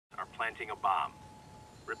planting a bomb.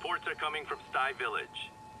 Reports are coming from Sty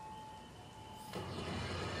Village.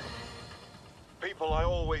 People, I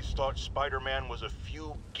always thought Spider-Man was a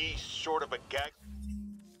few geese short of a gag.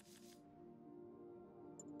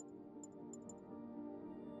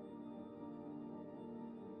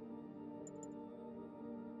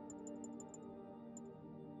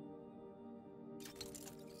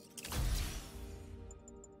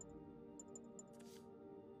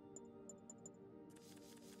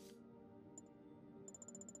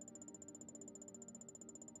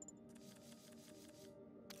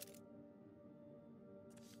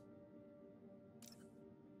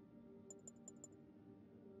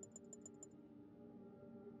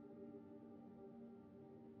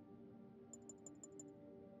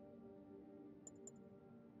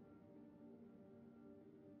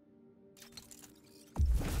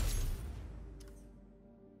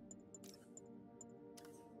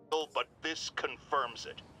 But this confirms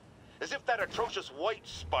it. As if that atrocious white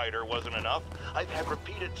spider wasn't enough, I've had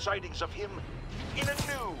repeated sightings of him in a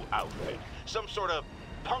new outfit. Some sort of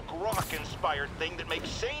punk rock-inspired thing that makes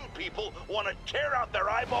sane people want to tear out their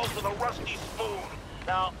eyeballs with a rusty spoon.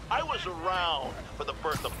 Now, I was around for the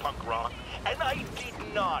birth of punk rock, and I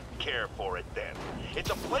did not care for it then.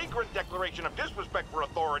 It's a flagrant declaration of disrespect for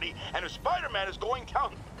authority, and if Spider-Man is going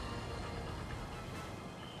down...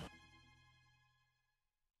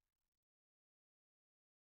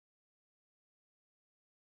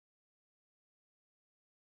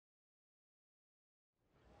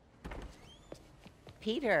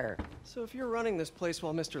 Peter. So if you're running this place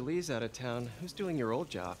while Mr. Lee's out of town, who's doing your old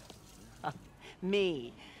job?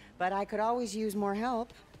 Me. But I could always use more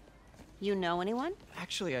help. You know anyone?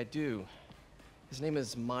 Actually, I do. His name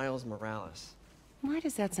is Miles Morales. Why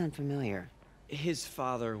does that sound familiar? His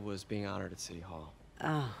father was being honored at City Hall.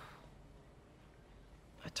 Oh.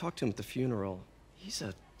 I talked to him at the funeral. He's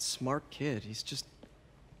a smart kid. He's just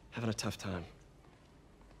having a tough time.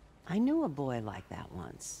 I knew a boy like that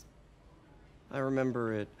once. I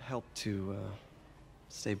remember it helped to,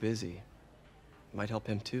 stay busy. Might help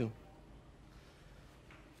him, too.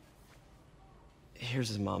 Here's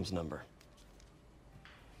his mom's number.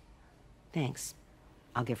 Thanks.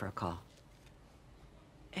 I'll give her a call.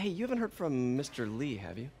 Hey, you haven't heard from Mr. Lee,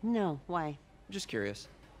 have you? No, why? I'm just curious.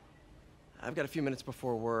 I've got a few minutes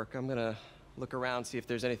before work. I'm gonna look around, see if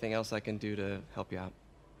there's anything else I can do to help you out.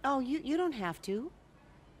 Oh, you don't have to.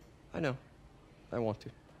 I know. I want to.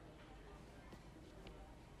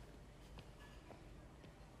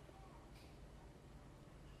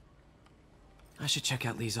 I should check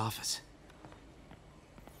out Lee's office.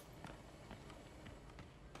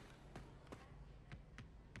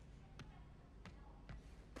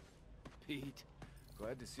 Pete,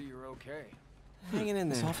 glad to see you're okay. Hanging in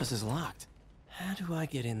there. This office is locked. How do I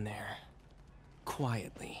get in there?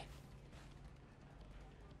 Quietly.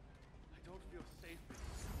 I don't feel safe.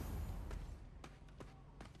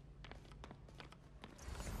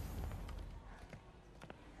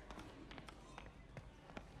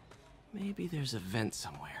 Maybe there's a vent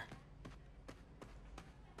somewhere.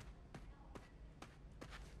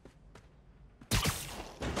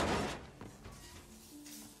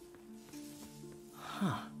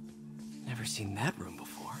 Huh. Never seen that room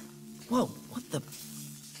before. Whoa, what the...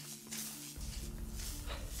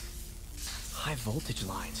 High voltage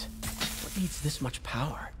lines. What needs this much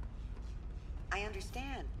power? I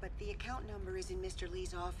understand, but the account number is in Mr.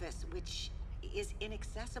 Lee's office, which is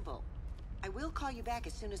inaccessible. I will call you back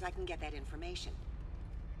as soon as I can get that information.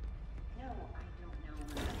 No, I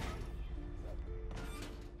don't know.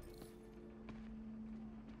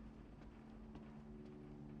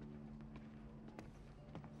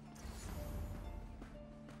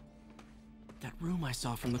 That room I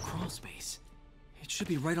saw from the crawl space. It should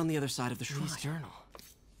be right on the other side of the shrine. Lee's journal.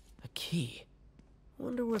 A key.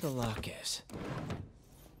 Wonder where the lock is.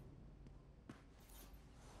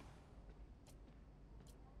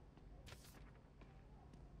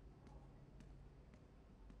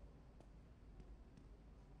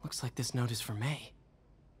 Looks like this note is for May.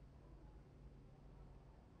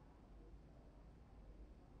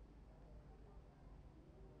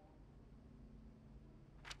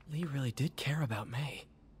 Lee really did care about May.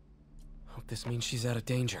 Hope this means she's out of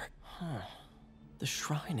danger. Huh. The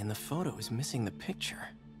shrine in the photo is missing the picture.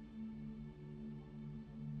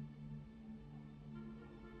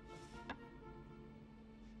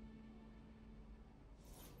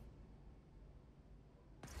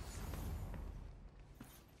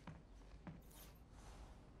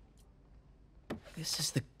 This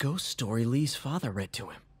is the ghost story Lee's father read to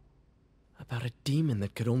him. About a demon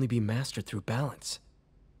that could only be mastered through balance.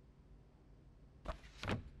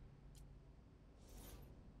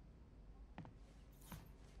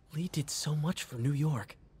 Lee did so much for New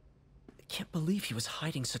York. I can't believe he was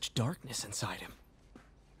hiding such darkness inside him.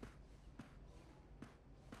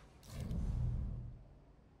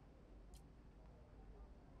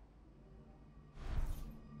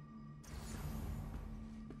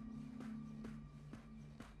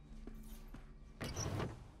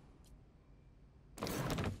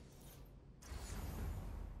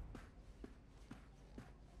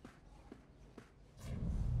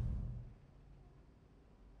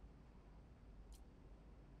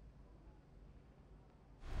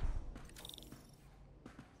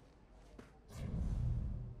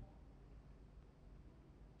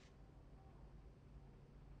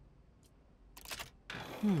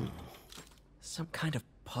 Some kind of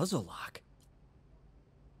puzzle lock.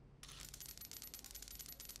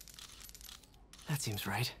 That seems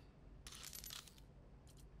right.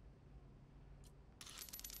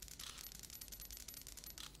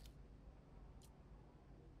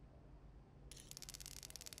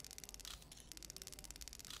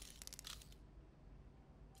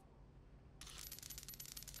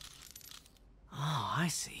 Oh, I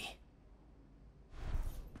see.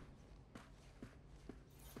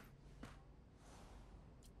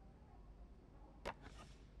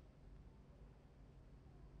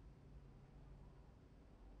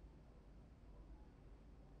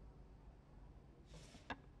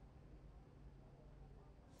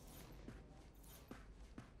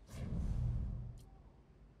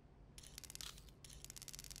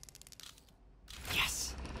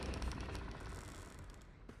 Yes.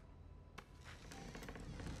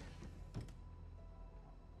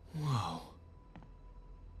 Whoa.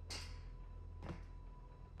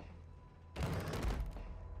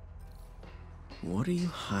 What are you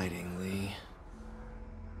hiding, Lee?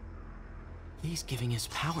 He's giving his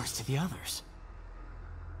powers to the others.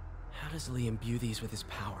 How does Lee imbue these with his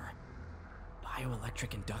power?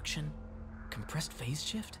 Bioelectric induction? Compressed phase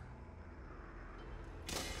shift?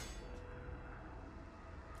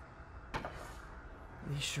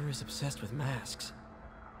 Lee sure is obsessed with masks.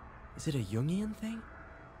 Is it a Jungian thing?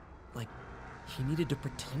 Like, he needed to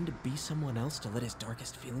pretend to be someone else to let his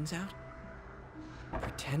darkest feelings out?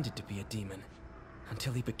 Pretended to be a demon,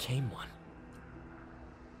 until he became one.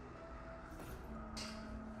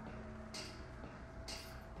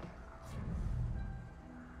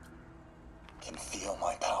 Can feel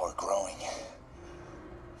my power growing,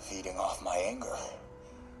 feeding off my anger.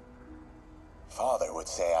 Father would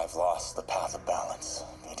say I've lost the path of balance,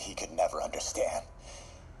 but he could never understand.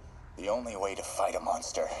 The only way to fight a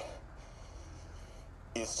monster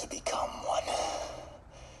is to become one.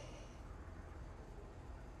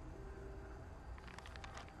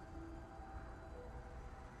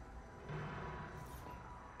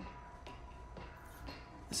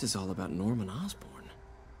 This is all about Norman Osborn.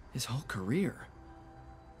 His whole career.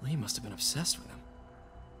 Lee must have been obsessed with him.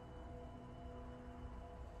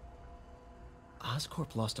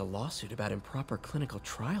 Oscorp lost a lawsuit about improper clinical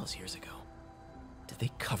trials years ago. Did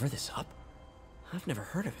they cover this up? I've never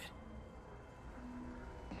heard of it.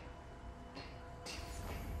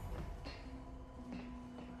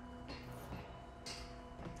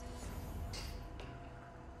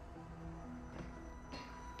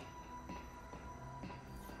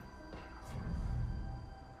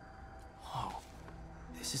 Whoa.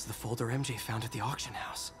 This is the folder MJ found at the auction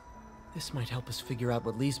house. This might help us figure out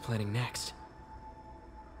what Lee's planning next.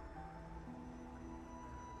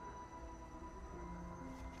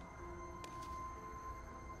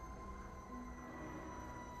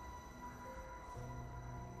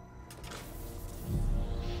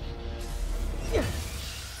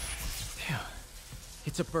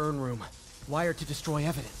 It's a burn room, wired to destroy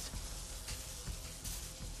evidence.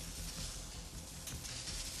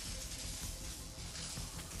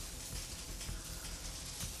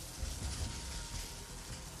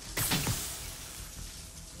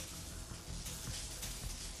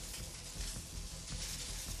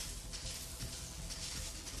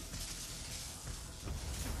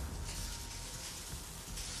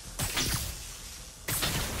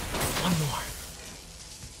 One more.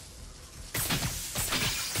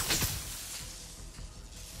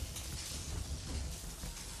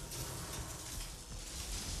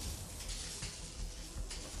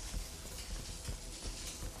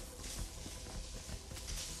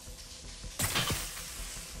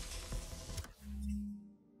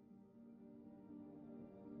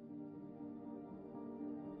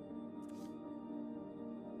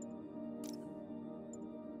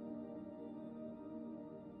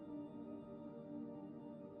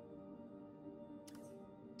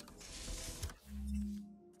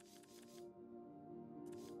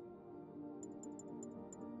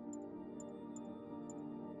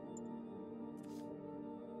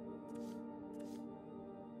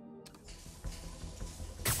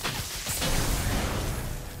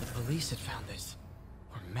 police had found this.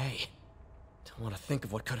 Or May. Don't want to think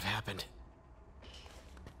of what could have happened.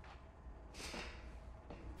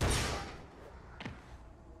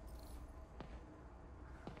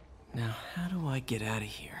 Now, how do I get out of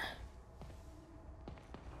here?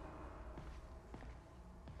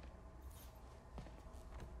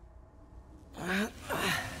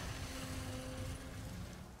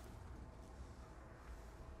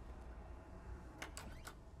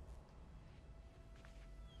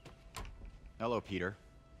 Hello, Peter.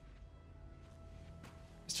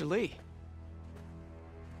 Mr. Lee.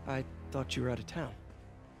 I thought you were out of town.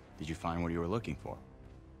 Did you find what you were looking for?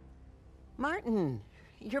 Martin,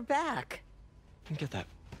 you're back. Get that.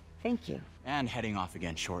 Thank you. And heading off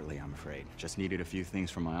again shortly, I'm afraid. Just needed a few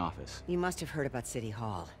things from my office. You must have heard about City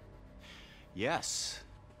Hall. Yes.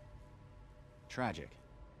 Tragic.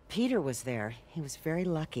 Peter was there. He was very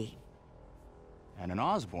lucky. And an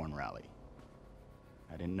Osborn rally.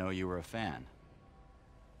 I didn't know you were a fan.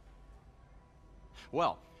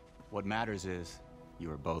 Well, what matters is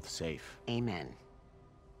you are both safe. Amen.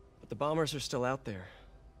 But the bombers are still out there.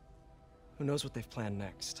 Who knows what they've planned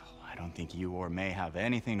next? I don't think you or May have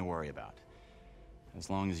anything to worry about. As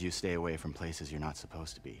long as you stay away from places you're not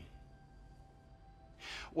supposed to be.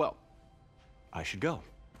 Well, I should go.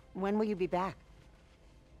 When will you be back?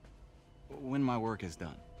 When my work is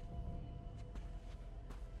done.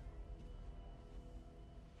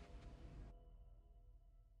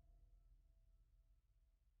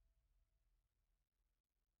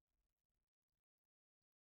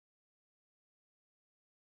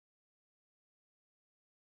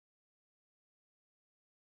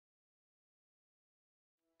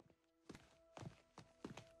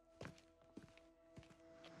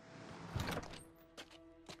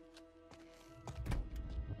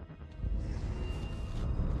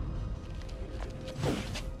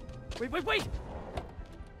 Wait!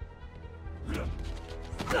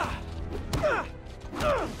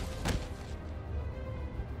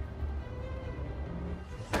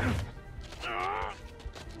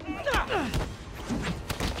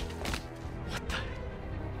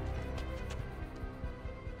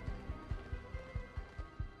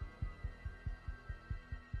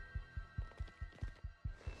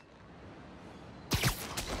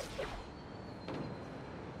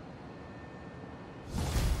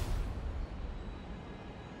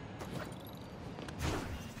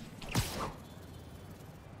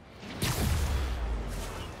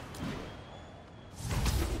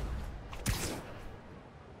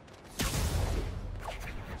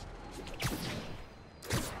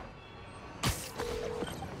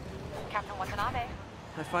 Captain Watanabe.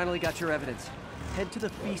 I finally got your evidence. Head to the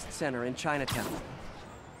Feast Center in Chinatown.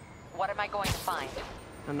 What am I going to find?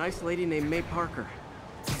 A nice lady named May Parker.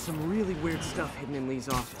 And some really weird stuff hidden in Lee's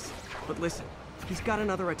office. But listen, he's got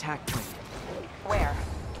another attack plan. Where?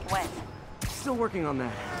 When? Still working on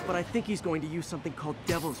that, but I think he's going to use something called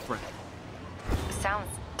Devil's Breath. Sounds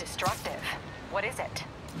destructive. What is it?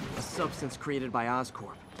 A substance created by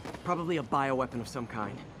Oscorp. Probably a bioweapon of some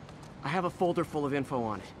kind. I have a folder full of info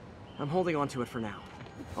on it. I'm holding on to it for now.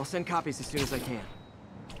 I'll send copies as soon as I can.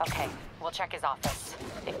 Okay, we'll check his office.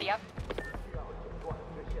 If the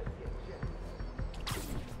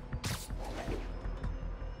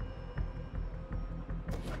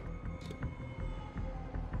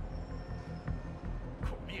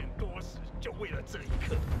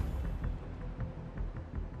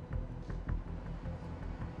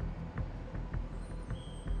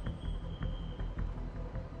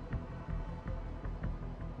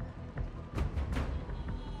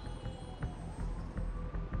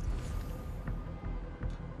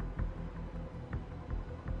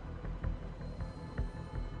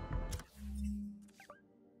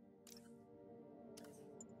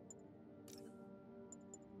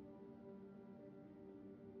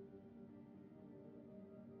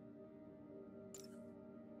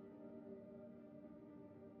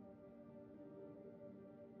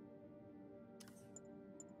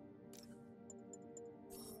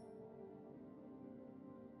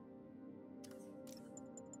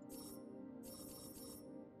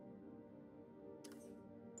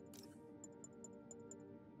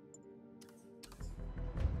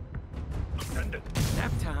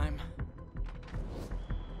Nap time.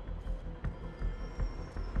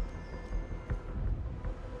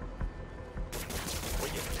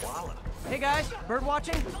 Hey guys, bird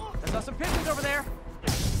watching? I saw some pigeons over there.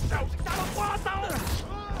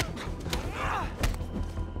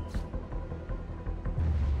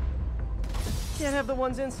 Can't have the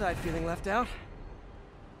ones inside feeling left out.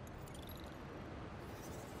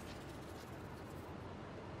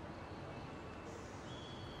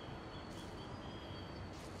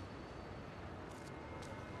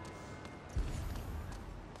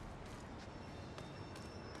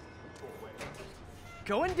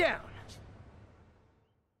 Going down.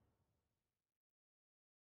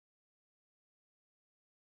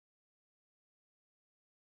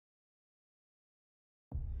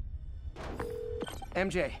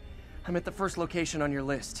 MJ, I'm at the first location on your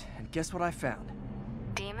list, and guess what I found?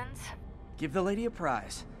 Demons? Give the lady a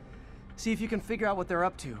prize. See if you can figure out what they're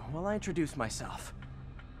up to while I introduce myself.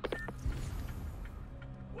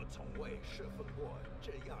 我从未设分过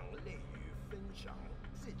这样乐于分享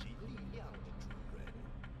自己力量的主人。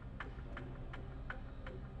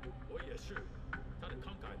我也是，他的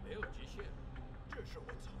慷慨没有极限，这是我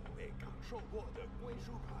从未感受过的归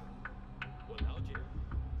属感。我了解，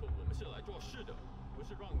可我们是来做事的，不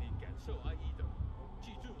是让你感受爱意的。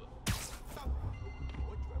记住了，当然，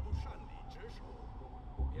我绝不擅离职守。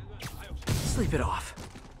别人还有谁？ Sleep it off.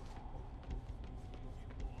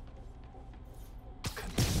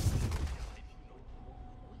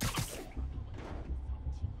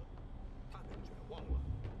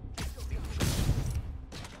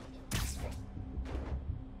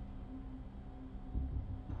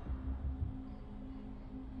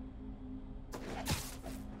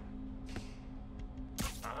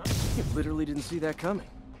 You literally didn't see that coming.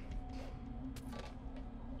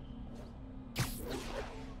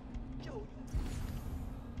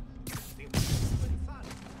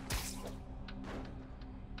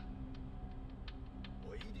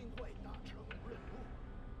 我一定会达成任务。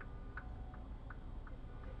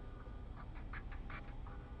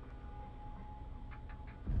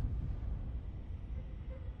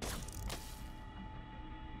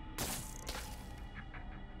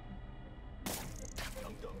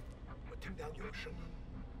等等，我听到有声音。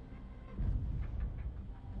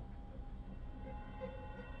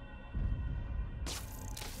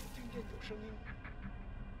听见有声音。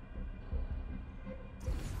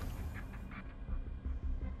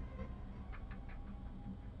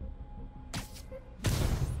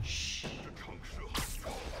 这城市很吵。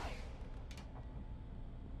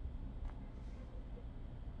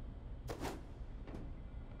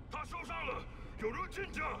他受伤了，有人进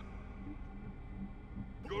去，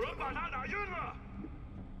有人把他打晕了。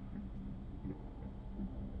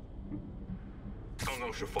刚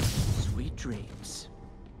刚是风。 Sweet dreams.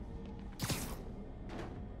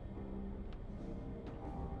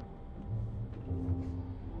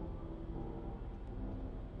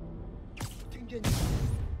 听见你。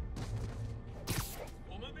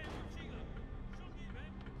 我们被入侵了，兄弟们，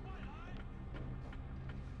快来！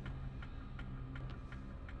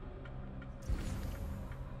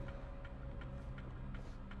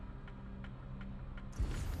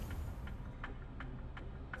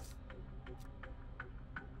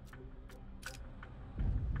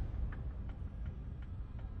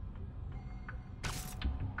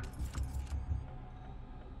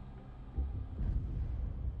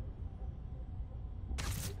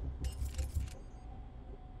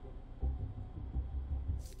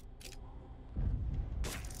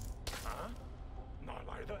哪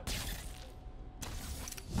来的？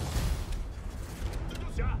蜘蛛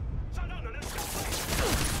侠，杀掉你的小辈，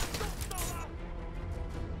收到了。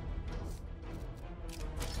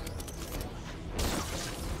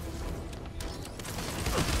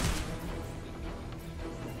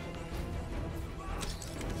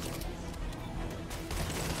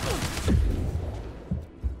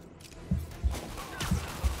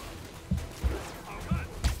好看，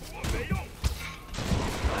我没用。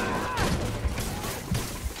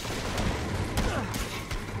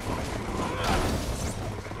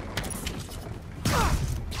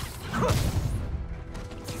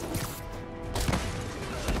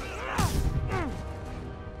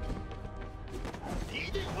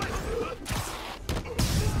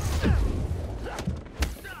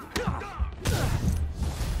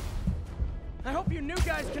 I hope you new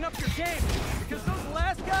guys can up your game, because those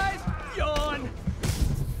last guys, yawn!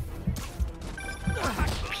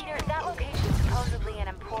 Peter, that location's supposedly an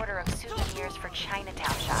importer of souvenirs for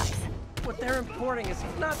Chinatown shops. What they're importing is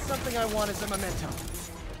not something I want as a memento.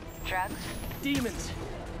 Drugs? Demons.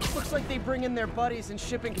 Looks like they bring in their buddies in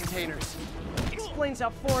shipping containers. Explains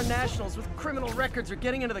how foreign nationals with criminal records are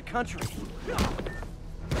getting into the country.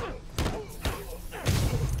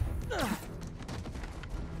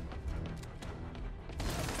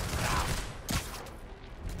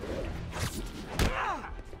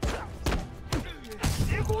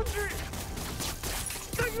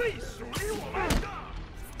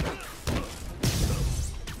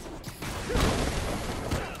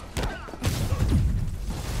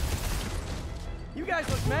 You guys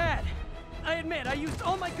look mad. I admit, I used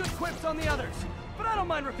all my good quips on the others, but I don't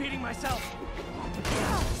mind repeating myself.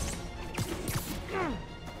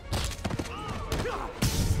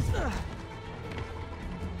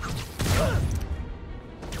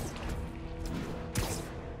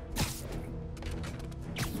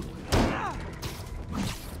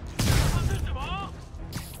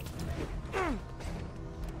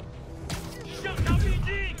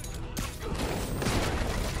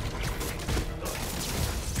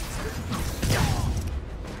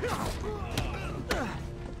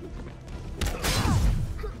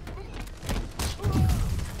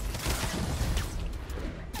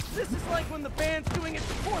 This is like when the band's doing its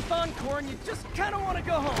 4th encore and you just kind of want to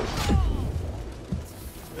go home.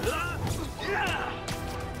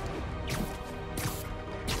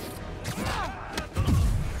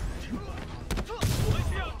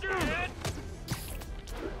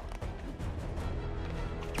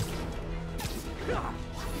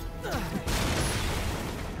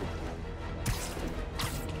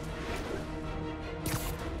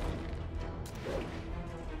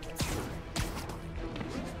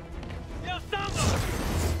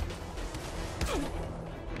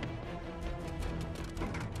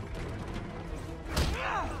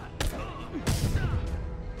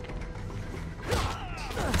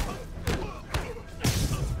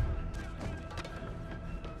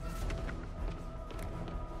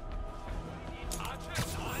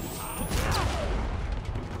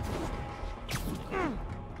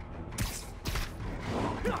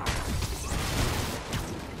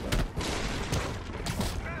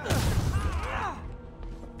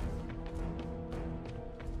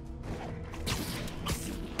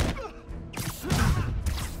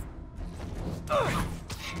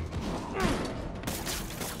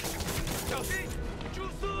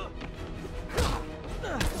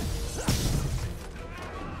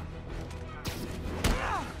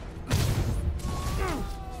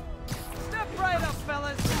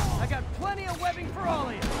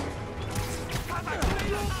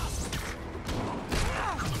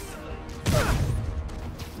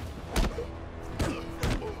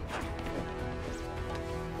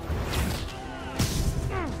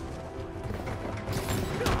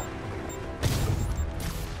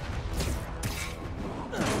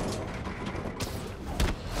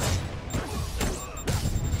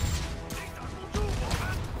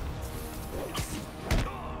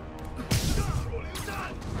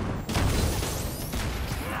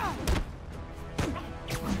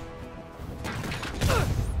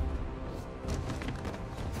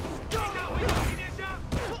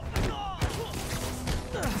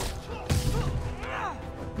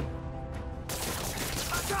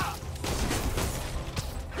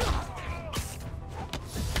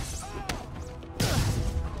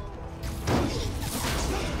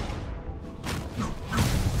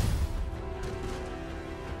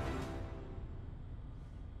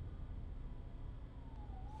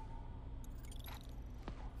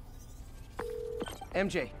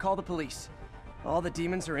 MJ, call the police. All the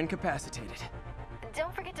demons are incapacitated.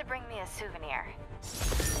 Don't forget to bring me a souvenir.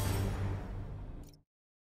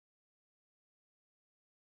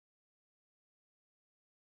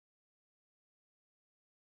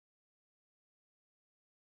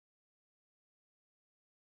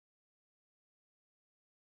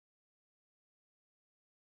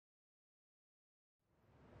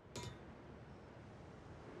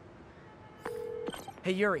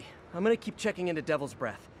 Hey, Yuri. I'm gonna keep checking into Devil's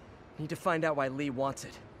Breath. Need to find out why Lee wants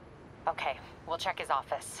it. Okay, we'll check his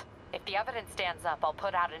office. If the evidence stands up, I'll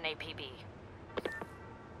put out an APB.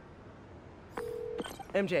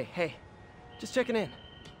 MJ, hey. Just checking in.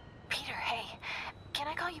 Peter, hey. Can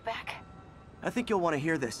I call you back? I think you'll want to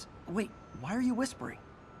hear this. Wait, why are you whispering?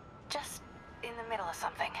 Just in the middle of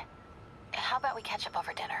something. How about we catch up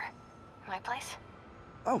over dinner? My place?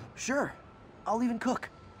 Oh, sure. I'll even cook.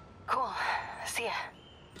 Cool. See ya.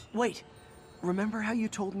 Wait, remember how you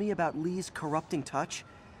told me about Lee's corrupting touch?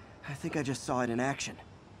 I think I just saw it in action.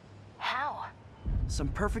 How? Some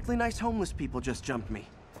perfectly nice homeless people just jumped me.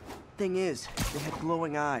 Thing is, they had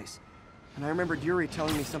glowing eyes. And I remembered Yuri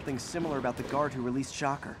telling me something similar about the guard who released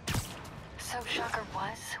Shocker. So Shocker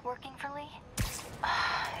was working for Lee?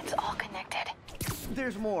 It's all connected.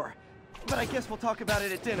 There's more, but I guess we'll talk about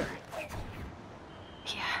it at dinner.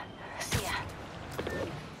 Yeah, see ya.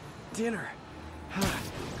 Dinner?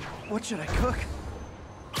 What should I cook?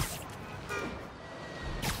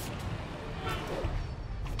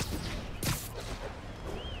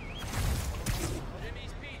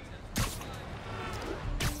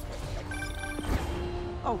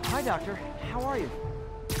 Oh, hi, Doctor. How are you?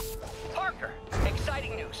 Parker,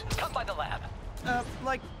 exciting news. Come by the lab.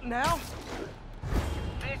 Like now?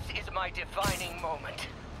 This is my defining moment.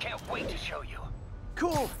 Can't wait to show you.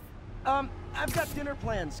 Cool. I've got dinner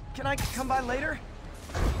plans. Can I come by later?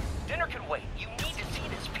 Dinner can wait. You need to see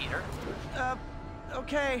this, Peter.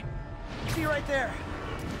 Okay. Be right there.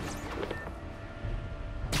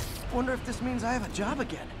 Wonder if this means I have a job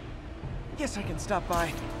again. Guess I can stop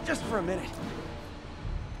by just for a minute.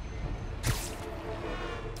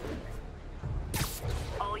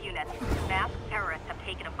 All units, masked terrorists have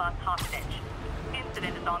taken a bus hostage.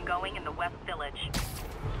 Incident is ongoing in the West Village.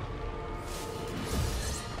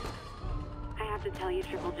 I have to tell you,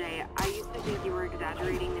 Triple J, I used to think you were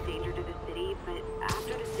exaggerating the danger to the city, but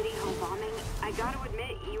after the city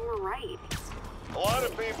right. A lot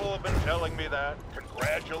of people have been telling me that,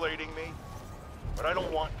 congratulating me, but I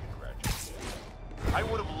don't want congratulations. I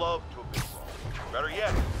would have loved to have been wrong. Better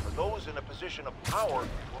yet, for those in a position of power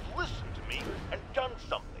to have listened to me and done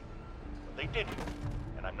something. But they didn't,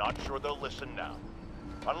 and I'm not sure they'll listen now.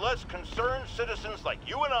 Unless concerned citizens like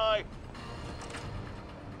you and I...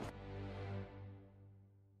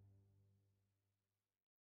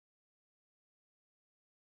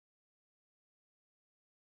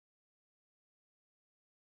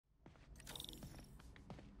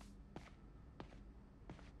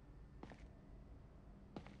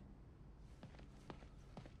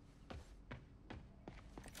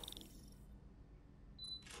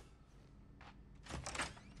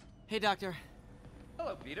 Hey, Doctor.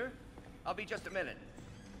 Hello, Peter. I'll be just a minute.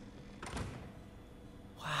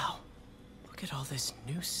 Wow. Look at all this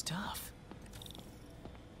new stuff.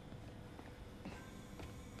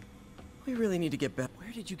 We really need to get back.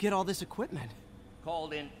 Where did you get all this equipment?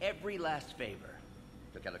 Called in every last favor.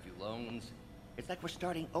 Took out a few loans. It's like we're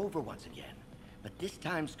starting over once again. But this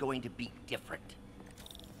time's going to be different.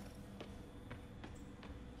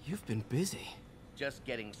 You've been busy. Just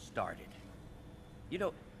getting started. You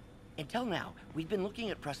know, until now, we've been looking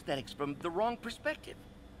at prosthetics from the wrong perspective.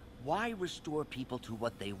 Why restore people to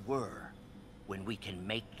what they were when we can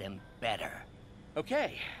make them better?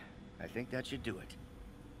 Okay, I think that should do it.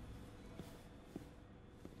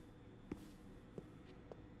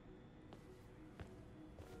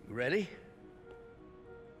 You ready?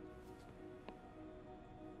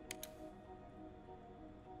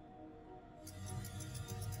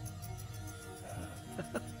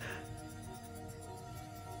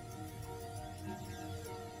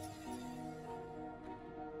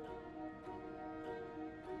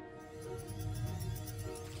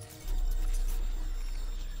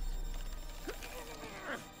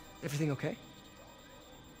 Everything okay?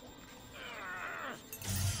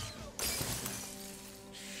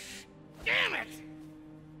 Damn it!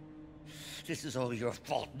 This is all your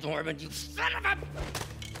fault, Norman, you son of a...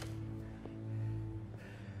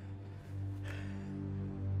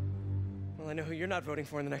 Well, I know who you're not voting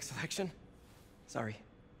for in the next election. Sorry.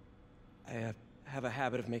 I have a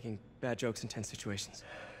habit of making bad jokes in tense situations.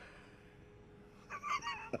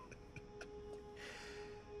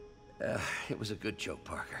 It was a good joke,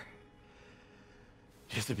 Parker.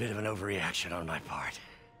 Just a bit of an overreaction on my part.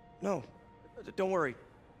 No, don't worry.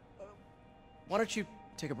 Why don't you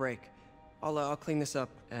take a break? I'll clean this up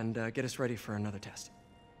and get us ready for another test.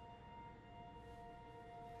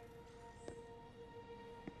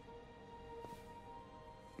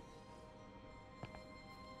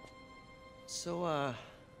 So,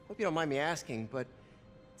 hope you don't mind me asking, but it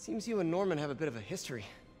seems you and Norman have a bit of a history.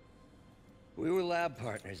 We were lab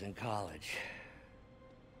partners in college.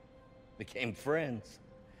 Became friends.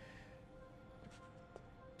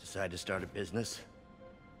 Decided to start a business.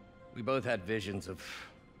 We both had visions of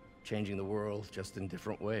changing the world, just in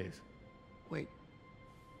different ways. Wait,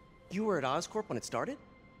 you were at Oscorp when it started?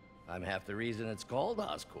 I'm half the reason it's called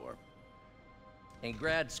Oscorp. In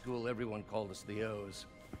grad school, everyone called us the O's.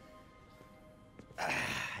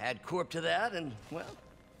 Add Corp to that, and, well,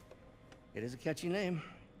 it is a catchy name.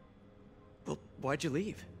 Well, why'd you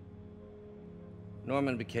leave?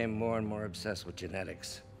 Norman became more and more obsessed with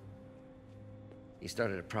genetics. He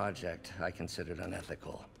started a project I considered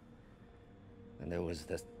unethical. And there was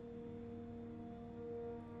this...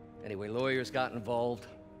 Anyway, lawyers got involved.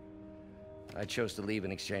 I chose to leave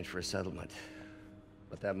in exchange for a settlement.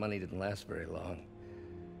 But that money didn't last very long.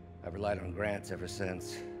 I've relied on grants ever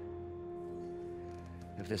since.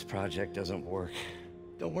 If this project doesn't work...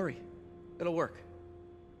 Don't worry. It'll work.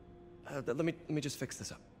 Let me just fix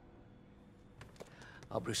this up.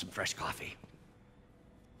 I'll brew some fresh coffee.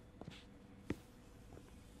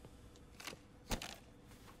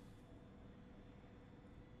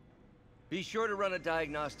 Be sure to run a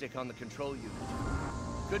diagnostic on the control unit.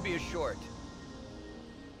 Could be a short.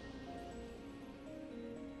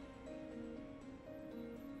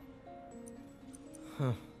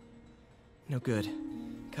 Huh. No good.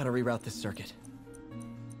 Gotta reroute this circuit.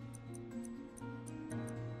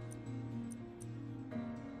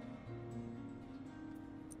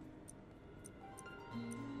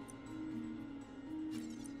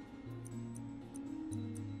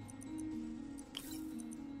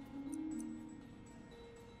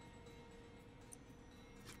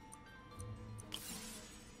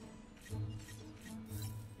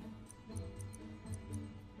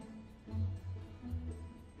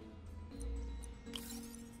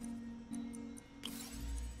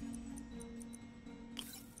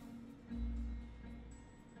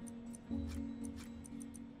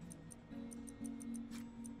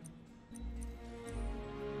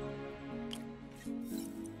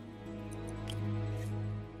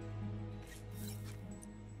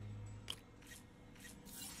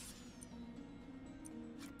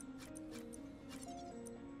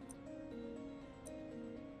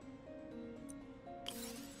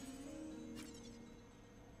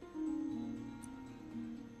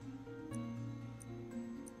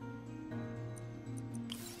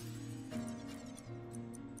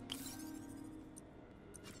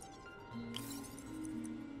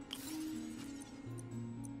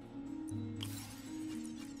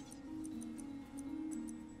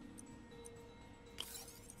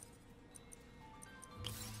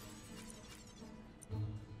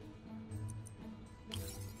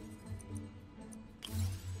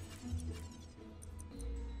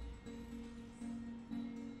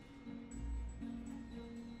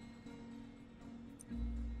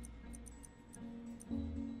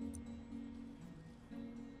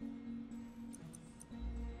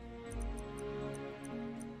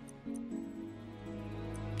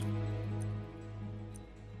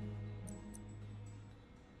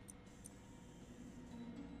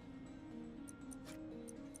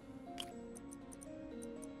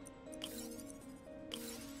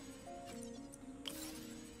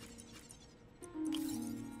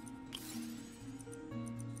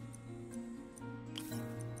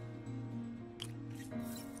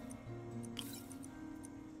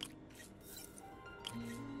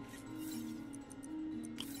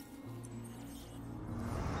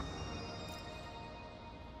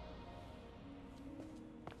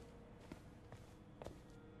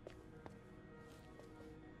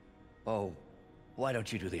 Oh, why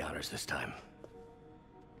don't you do the honors this time?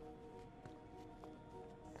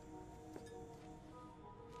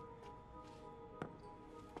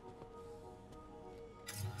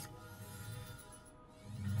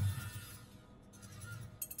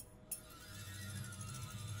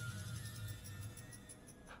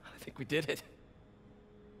 I think we did it.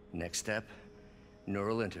 Next step,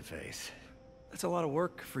 neural interface. That's a lot of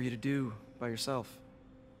work for you to do by yourself.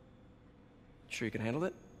 Sure you can handle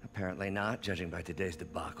it? Apparently not, judging by today's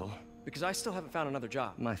debacle. Because I still haven't found another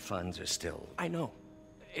job. My funds are still... I know.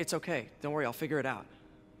 It's okay. Don't worry, I'll figure it out.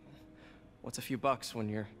 What's a few bucks when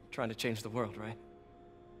you're trying to change the world, right?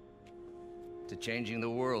 To changing the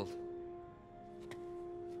world.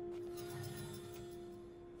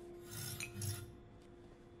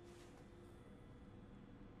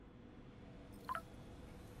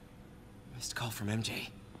 Missed call from MJ.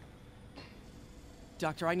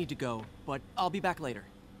 Doctor, I need to go, but I'll be back later.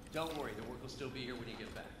 Don't worry, the work will still be here when you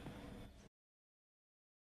get back.